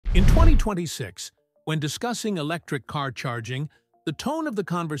In 2026, when discussing electric car charging, the tone of the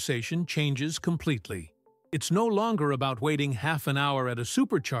conversation changes completely. It's no longer about waiting half an hour at a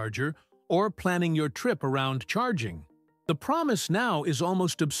supercharger or planning your trip around charging. The promise now is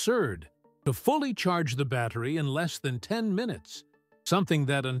almost absurd: to fully charge the battery in less than 10 minutes, something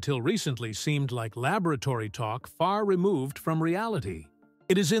that until recently seemed like laboratory talk far removed from reality.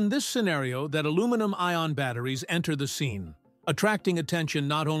 It is in this scenario that aluminum-ion batteries enter the scene, attracting attention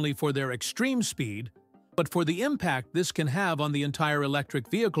not only for their extreme speed, but for the impact this can have on the entire electric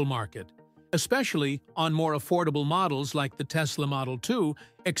vehicle market, especially on more affordable models like the Tesla Model 2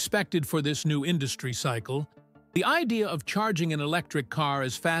 expected for this new industry cycle. The idea of charging an electric car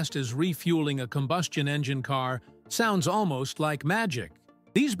as fast as refueling a combustion engine car sounds almost like magic.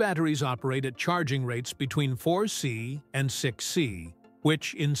 These batteries operate at charging rates between 4C and 6C,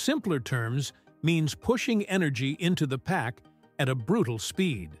 which, in simpler terms, means pushing energy into the pack at a brutal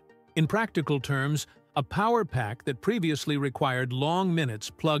speed. In practical terms, a power pack that previously required long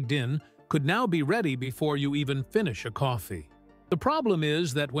minutes plugged in could now be ready before you even finish a coffee. The problem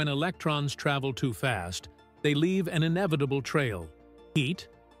is that when electrons travel too fast, they leave an inevitable trail: heat,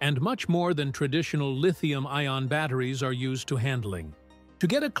 and much more than traditional lithium-ion batteries are used to handling. To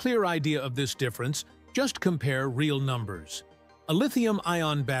get a clear idea of this difference, just compare real numbers. A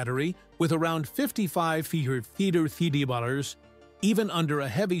lithium-ion battery with around 55 feet, even under a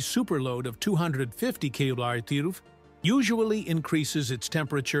heavy superload of 250 kWh, usually increases its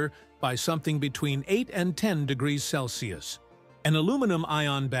temperature by something between 8 and 10 degrees Celsius. An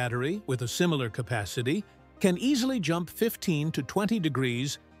aluminum-ion battery with a similar capacity can easily jump 15 to 20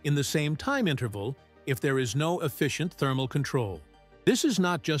 degrees in the same time interval if there is no efficient thermal control. This is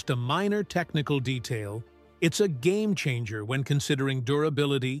not just a minor technical detail, it's a game-changer when considering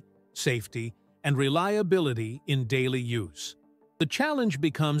durability, safety, and reliability in daily use. The challenge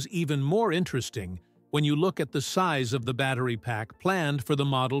becomes even more interesting when you look at the size of the battery pack planned for the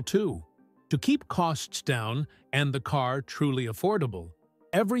Model 2. To keep costs down and the car truly affordable,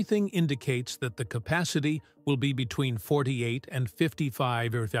 everything indicates that the capacity will be between 48 and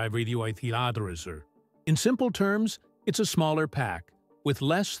 55 kWh. In simple terms, it's a smaller pack, with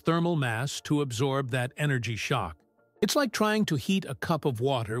less thermal mass to absorb that energy shock. It's like trying to heat a cup of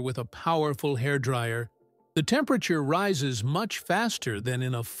water with a powerful hairdryer. The temperature rises much faster than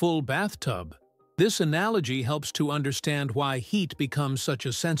in a full bathtub. This analogy helps to understand why heat becomes such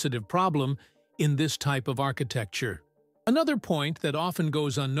a sensitive problem in this type of architecture. Another point that often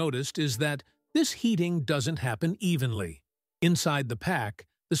goes unnoticed is that this heating doesn't happen evenly. Inside the pack,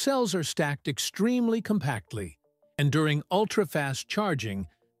 the cells are stacked extremely compactly, and during ultra-fast charging,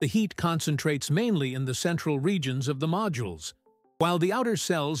 the heat concentrates mainly in the central regions of the modules. While the outer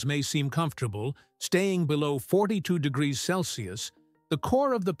cells may seem comfortable, staying below 42 degrees Celsius, the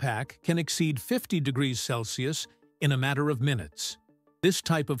core of the pack can exceed 50 degrees Celsius in a matter of minutes. This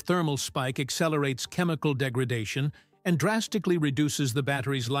type of thermal spike accelerates chemical degradation and drastically reduces the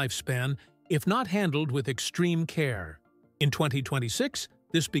battery's lifespan if not handled with extreme care. In 2026,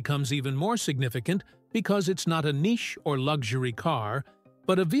 this becomes even more significant because it's not a niche or luxury car,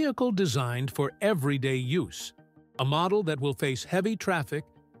 but a vehicle designed for everyday use. A model that will face heavy traffic,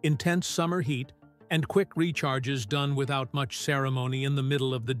 intense summer heat, and quick recharges done without much ceremony in the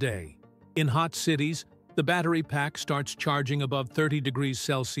middle of the day. In hot cities, the battery pack starts charging above 30 degrees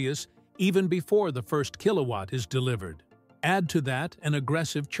Celsius even before the first kilowatt is delivered. Add to that an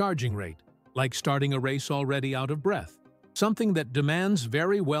aggressive charging rate, like starting a race already out of breath, something that demands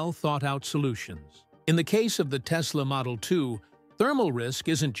very well thought-out solutions. In the case of the Tesla Model 2, thermal risk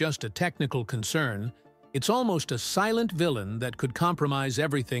isn't just a technical concern, it's almost a silent villain that could compromise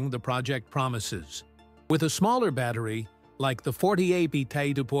everything the project promises. With a smaller battery, like the 48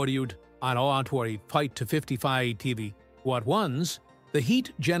 fight to 55 kW ones, the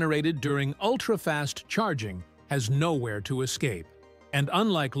heat generated during ultra-fast charging has nowhere to escape. And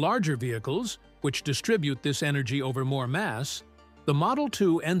unlike larger vehicles, which distribute this energy over more mass, the Model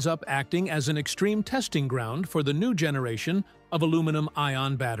 2 ends up acting as an extreme testing ground for the new generation of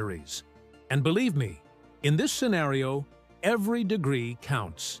aluminum-ion batteries. And believe me, in this scenario, every degree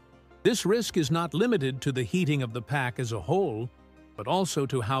counts. This risk is not limited to the heating of the pack as a whole, but also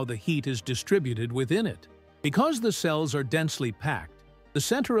to how the heat is distributed within it. Because the cells are densely packed, the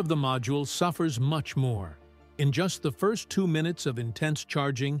center of the module suffers much more. In just the first 2 minutes of intense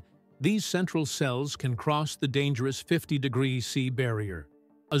charging, these central cells can cross the dangerous 50°C barrier,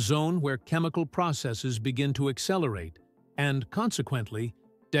 a zone where chemical processes begin to accelerate, and consequently,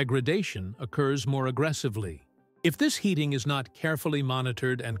 degradation occurs more aggressively. If this heating is not carefully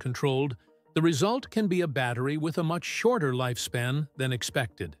monitored and controlled, the result can be a battery with a much shorter lifespan than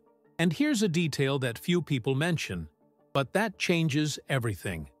expected. And here's a detail that few people mention, but that changes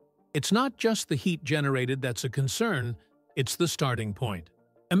everything. It's not just the heat generated that's a concern, it's the starting point.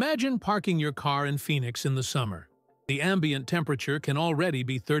 Imagine parking your car in Phoenix in the summer. The ambient temperature can already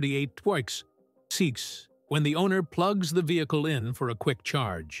be 38 degrees Celsius when the owner plugs the vehicle in for a quick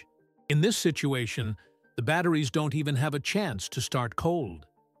charge. In this situation, the batteries don't even have a chance to start cold.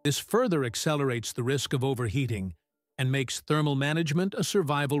 This further accelerates the risk of overheating and makes thermal management a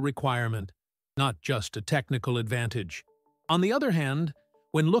survival requirement, not just a technical advantage. On the other hand,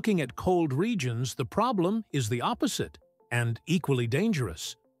 when looking at cold regions, the problem is the opposite and equally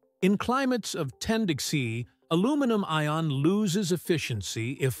dangerous. In climates of 10 degrees Celsius, aluminum ion loses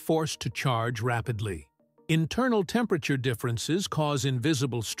efficiency if forced to charge rapidly. Internal temperature differences cause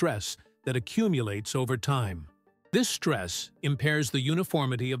invisible stress that accumulates over time. This stress impairs the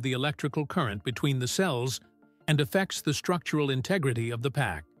uniformity of the electrical current between the cells and affects the structural integrity of the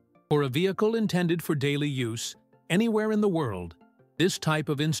pack. For a vehicle intended for daily use, anywhere in the world, this type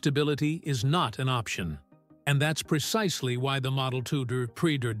of instability is not an option. And that's precisely why the Model 2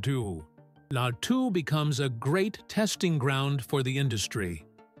 becomes a great testing ground for the industry.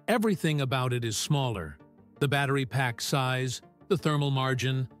 Everything about it is smaller. The battery pack size, the thermal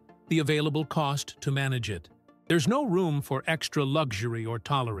margin, the available cost to manage it. There's no room for extra luxury or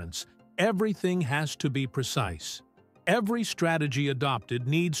tolerance. Everything has to be precise. Every strategy adopted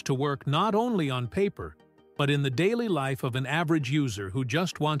needs to work not only on paper, but in the daily life of an average user who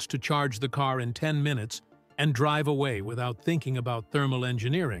just wants to charge the car in 10 minutes and drive away without thinking about thermal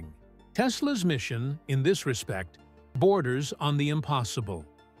engineering. Tesla's mission, in this respect, borders on the impossible.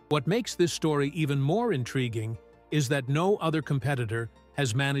 What makes this story even more intriguing is that no other competitor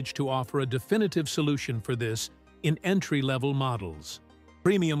has managed to offer a definitive solution for this in entry-level models.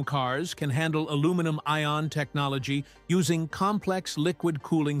 Premium cars can handle aluminum ion technology using complex liquid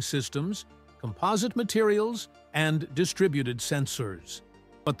cooling systems, composite materials, and distributed sensors.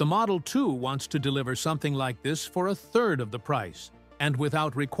 But the Model 2 wants to deliver something like this for a third of the price, and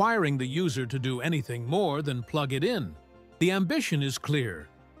without requiring the user to do anything more than plug it in. The ambition is clear: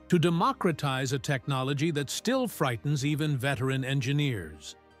 to democratize a technology that still frightens even veteran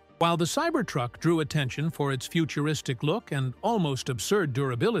engineers. While the Cybertruck drew attention for its futuristic look and almost absurd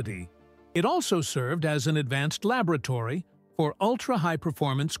durability, it also served as an advanced laboratory for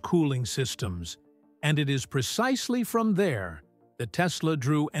ultra-high-performance cooling systems. And it is precisely from there that Tesla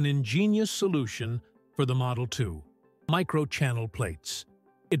drew an ingenious solution for the Model 2: microchannel plates.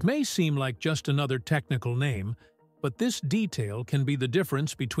 It may seem like just another technical name, but this detail can be the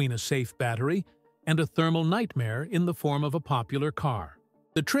difference between a safe battery and a thermal nightmare in the form of a popular car.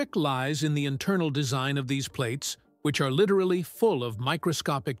 The trick lies in the internal design of these plates, which are literally full of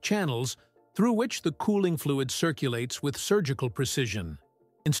microscopic channels through which the cooling fluid circulates with surgical precision.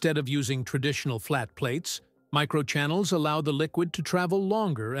 Instead of using traditional flat plates, microchannels allow the liquid to travel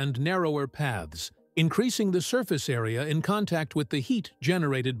longer and narrower paths, increasing the surface area in contact with the heat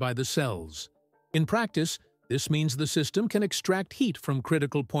generated by the cells. In practice, this means the system can extract heat from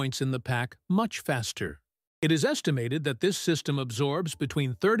critical points in the pack much faster. It is estimated that this system absorbs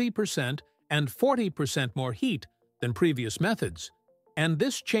between 30% and 40% more heat than previous methods, and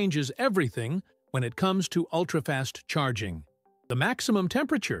this changes everything when it comes to ultra-fast charging. The maximum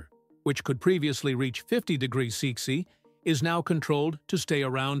temperature, which could previously reach 50 degrees Celsius, is now controlled to stay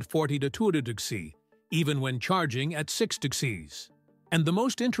around 40 to 2 degrees Celsius, even when charging at 6 degrees Celsius. And the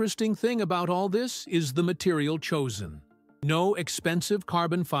most interesting thing about all this is the material chosen. No expensive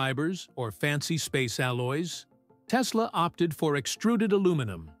carbon fibers or fancy space alloys. Tesla opted for extruded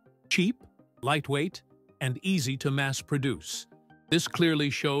aluminum, cheap, lightweight, and easy to mass produce. This clearly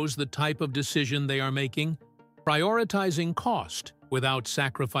shows the type of decision they are making, prioritizing cost without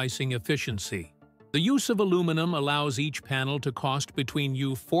sacrificing efficiency. The use of aluminum allows each panel to cost between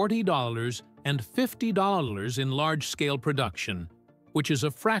 $40 and $50 in large-scale production, which is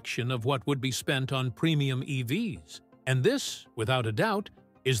a fraction of what would be spent on premium EVs. And this, without a doubt,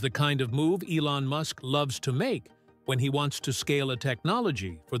 is the kind of move Elon Musk loves to make when he wants to scale a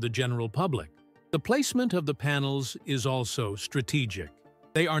technology for the general public. The placement of the panels is also strategic.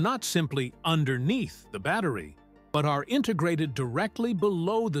 They are not simply underneath the battery, but are integrated directly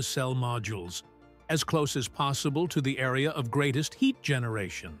below the cell modules, as close as possible to the area of greatest heat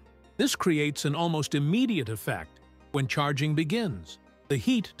generation. This creates an almost immediate effect when charging begins. The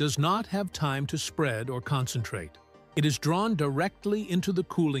heat does not have time to spread or concentrate. It is drawn directly into the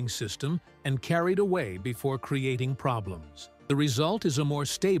cooling system and carried away before creating problems. The result is a more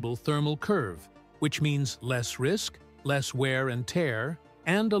stable thermal curve, which means less risk, less wear and tear,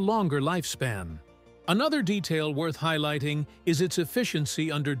 and a longer lifespan. Another detail worth highlighting is its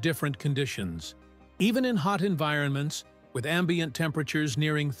efficiency under different conditions. Even in hot environments, with ambient temperatures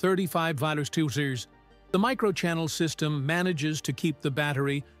nearing 35 °C, the microchannel system manages to keep the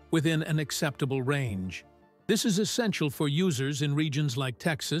battery within an acceptable range. This is essential for users in regions like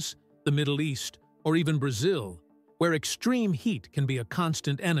Texas, the Middle East, or even Brazil, where extreme heat can be a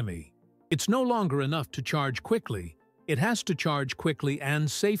constant enemy. It's no longer enough to charge quickly. It has to charge quickly and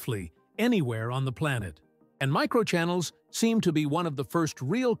safely anywhere on the planet. And microchannels seem to be one of the first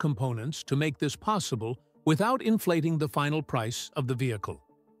real components to make this possible without inflating the final price of the vehicle.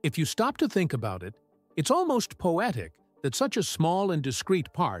 If you stop to think about it, it's almost poetic that such a small and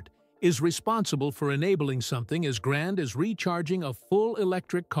discrete part is responsible for enabling something as grand as recharging a full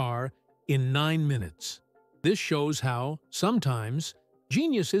electric car in 9 minutes. This shows how, sometimes,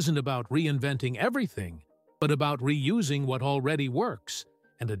 genius isn't about reinventing everything, but about reusing what already works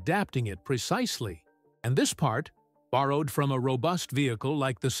and adapting it precisely. And this part, borrowed from a robust vehicle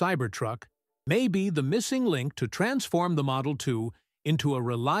like the Cybertruck, may be the missing link to transform the Model 2 into a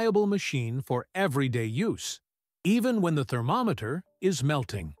reliable machine for everyday use, even when the thermometer is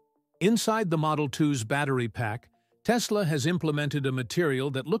melting. Inside the Model 2's battery pack, Tesla has implemented a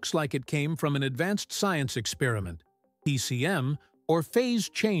material that looks like it came from an advanced science experiment, PCM, or phase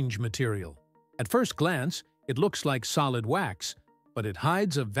change material. At first glance, it looks like solid wax, but it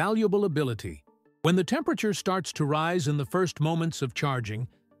hides a valuable ability. When the temperature starts to rise in the first moments of charging,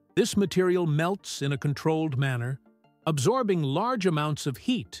 this material melts in a controlled manner, absorbing large amounts of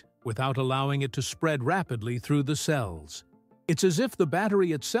heat without allowing it to spread rapidly through the cells. It's as if the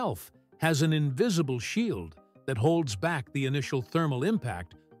battery itself has an invisible shield that holds back the initial thermal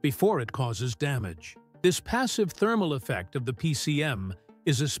impact before it causes damage. This passive thermal effect of the PCM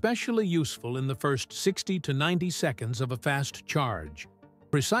is especially useful in the first 60 to 90 seconds of a fast charge,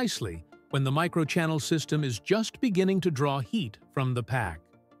 precisely when the microchannel system is just beginning to draw heat from the pack.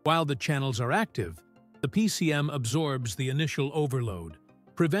 While the channels are active, the PCM absorbs the initial overload,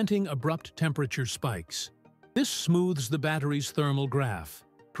 preventing abrupt temperature spikes. This smooths the battery's thermal graph,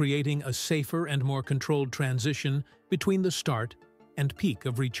 creating a safer and more controlled transition between the start and peak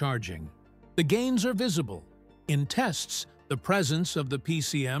of recharging. The gains are visible. In tests, the presence of the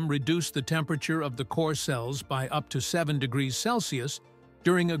PCM reduced the temperature of the core cells by up to 7 degrees Celsius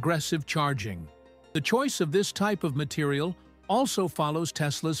during aggressive charging. The choice of this type of material also follows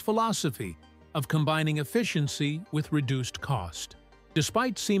Tesla's philosophy of combining efficiency with reduced cost.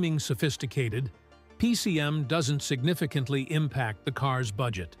 Despite seeming sophisticated, PCM doesn't significantly impact the car's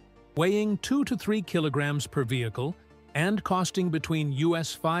budget. Weighing 2 to 3 kilograms per vehicle and costing between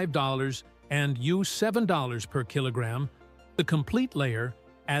US $5 and US $7 per kilogram, the complete layer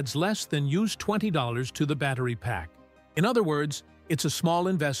adds less than US $20 to the battery pack. In other words, it's a small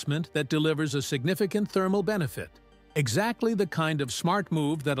investment that delivers a significant thermal benefit, exactly the kind of smart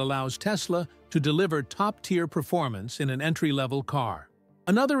move that allows Tesla to deliver top-tier performance in an entry-level car.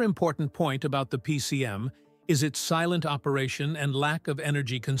 Another important point about the PCM is its silent operation and lack of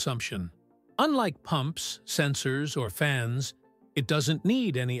energy consumption. Unlike pumps, sensors, or fans, it doesn't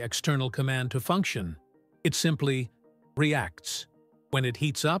need any external command to function. It simply reacts. When it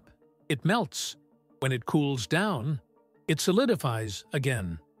heats up, it melts. When it cools down, it solidifies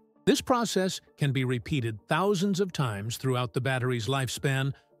again. This process can be repeated thousands of times throughout the battery's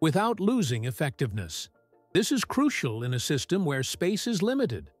lifespan without losing effectiveness. This is crucial in a system where space is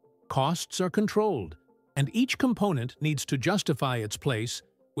limited, costs are controlled, and each component needs to justify its place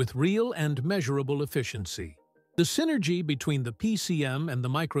with real and measurable efficiency. The synergy between the PCM and the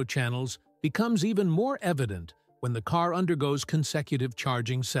microchannels becomes even more evident when the car undergoes consecutive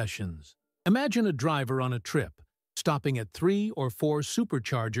charging sessions. Imagine a driver on a trip, stopping at 3 or 4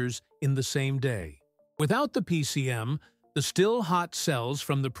 superchargers in the same day. Without the PCM, the still hot cells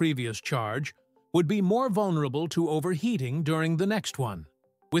from the previous charge would be more vulnerable to overheating during the next one.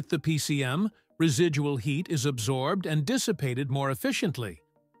 With the PCM, residual heat is absorbed and dissipated more efficiently,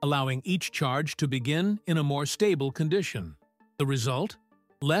 allowing each charge to begin in a more stable condition. The result?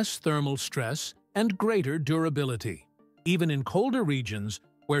 Less thermal stress and greater durability. Even in colder regions,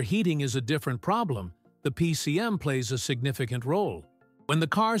 where heating is a different problem, the PCM plays a significant role. When the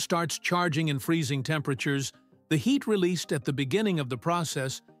car starts charging in freezing temperatures, the heat released at the beginning of the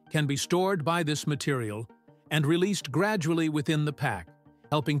process can be stored by this material and released gradually within the pack,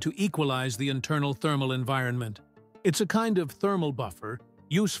 helping to equalize the internal thermal environment. It's a kind of thermal buffer,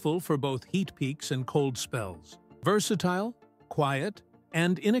 useful for both heat peaks and cold spells. Versatile, quiet,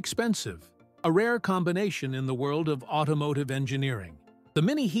 and inexpensive, a rare combination in the world of automotive engineering. The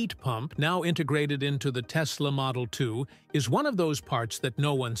mini heat pump, now integrated into the Tesla Model 2, is one of those parts that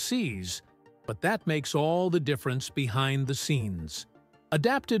no one sees, But that makes all the difference behind the scenes.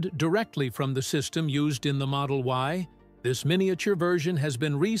 Adapted directly from the system used in the Model Y, this miniature version has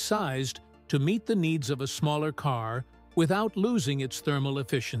been resized to meet the needs of a smaller car without losing its thermal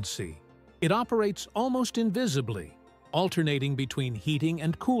efficiency. It operates almost invisibly, alternating between heating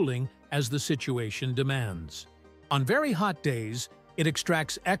and cooling as the situation demands. On very hot days, it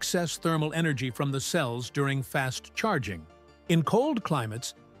extracts excess thermal energy from the cells during fast charging. In cold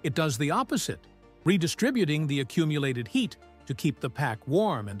climates, it does the opposite, redistributing the accumulated heat to keep the pack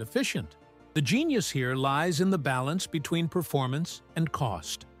warm and efficient. The genius here lies in the balance between performance and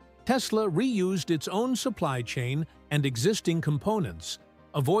cost. Tesla reused its own supply chain and existing components,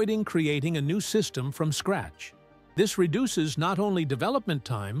 avoiding creating a new system from scratch. This reduces not only development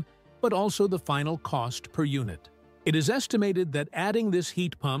time, but also the final cost per unit. It is estimated that adding this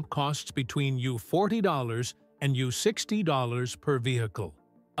heat pump costs between $40 and $60 per vehicle,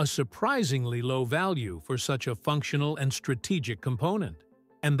 a surprisingly low value for such a functional and strategic component.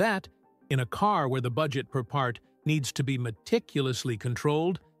 And that, in a car where the budget per part needs to be meticulously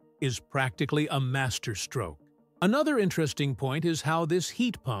controlled, is practically a masterstroke. Another interesting point is how this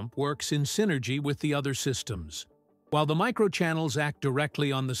heat pump works in synergy with the other systems. While the microchannels act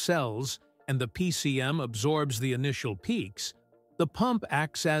directly on the cells and the PCM absorbs the initial peaks, the pump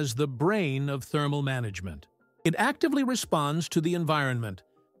acts as the brain of thermal management. It actively responds to the environment,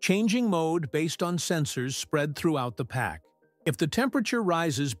 changing mode based on sensors spread throughout the pack. If the temperature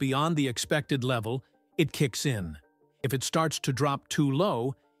rises beyond the expected level, it kicks in. If it starts to drop too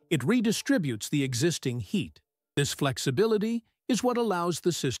low, it redistributes the existing heat. This flexibility is what allows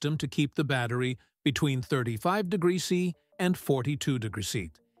the system to keep the battery between 35 degrees C and 42 degrees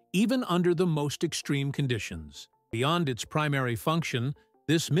C, even under the most extreme conditions. Beyond its primary function,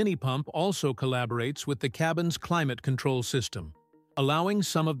 this mini-pump also collaborates with the cabin's climate control system, allowing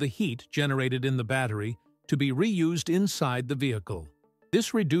some of the heat generated in the battery to be reused inside the vehicle.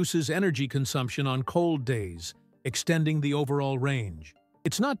 This reduces energy consumption on cold days, extending the overall range.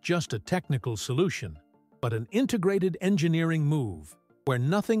 It's not just a technical solution, but an integrated engineering move where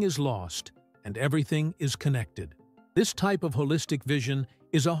nothing is lost and everything is connected. This type of holistic vision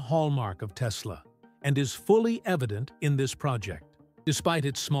is a hallmark of Tesla and is fully evident in this project. Despite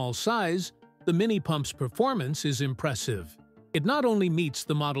its small size, the mini-pump's performance is impressive. It not only meets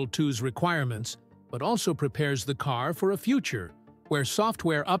the Model 2's requirements, but also prepares the car for a future where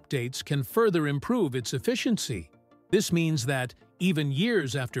software updates can further improve its efficiency. This means that, even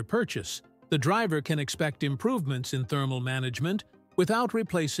years after purchase, the driver can expect improvements in thermal management without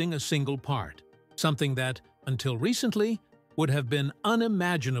replacing a single part, something that, until recently, would have been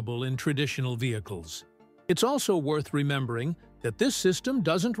unimaginable in traditional vehicles. It's also worth remembering that this system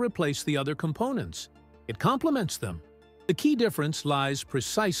doesn't replace the other components. It complements them. The key difference lies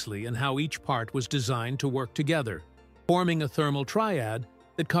precisely in how each part was designed to work together, forming a thermal triad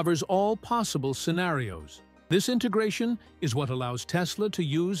that covers all possible scenarios. This integration is what allows Tesla to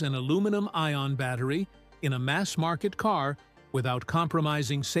use an aluminum-ion battery in a mass-market car without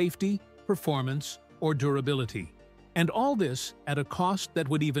compromising safety, performance, or durability. And all this at a cost that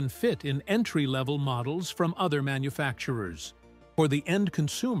would even fit in entry-level models from other manufacturers. For the end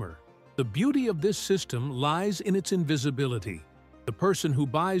consumer, the beauty of this system lies in its invisibility. The person who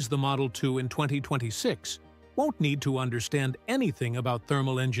buys the Model 2 in 2026 won't need to understand anything about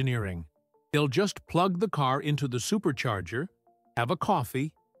thermal engineering. They'll just plug the car into the supercharger, have a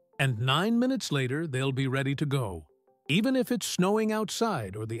coffee, and 9 minutes later they'll be ready to go, even if it's snowing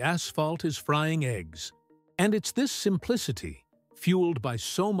outside or the asphalt is frying eggs. And it's this simplicity, fueled by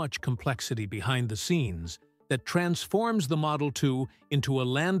so much complexity behind the scenes, that transforms the Model 2 into a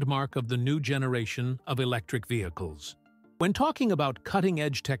landmark of the new generation of electric vehicles. When talking about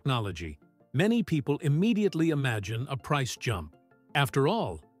cutting-edge technology, many people immediately imagine a price jump. After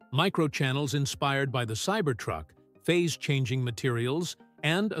all, microchannels inspired by the Cybertruck, phase-changing materials,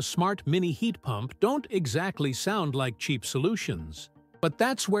 and a smart mini heat pump don't exactly sound like cheap solutions. But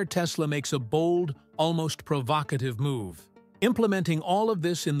that's where Tesla makes a bold, almost provocative move, implementing all of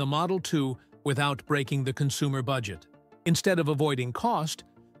this in the Model 2 without breaking the consumer budget. Instead of avoiding cost,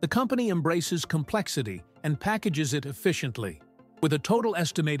 the company embraces complexity and packages it efficiently, with a total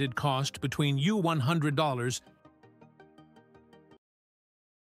estimated cost between $100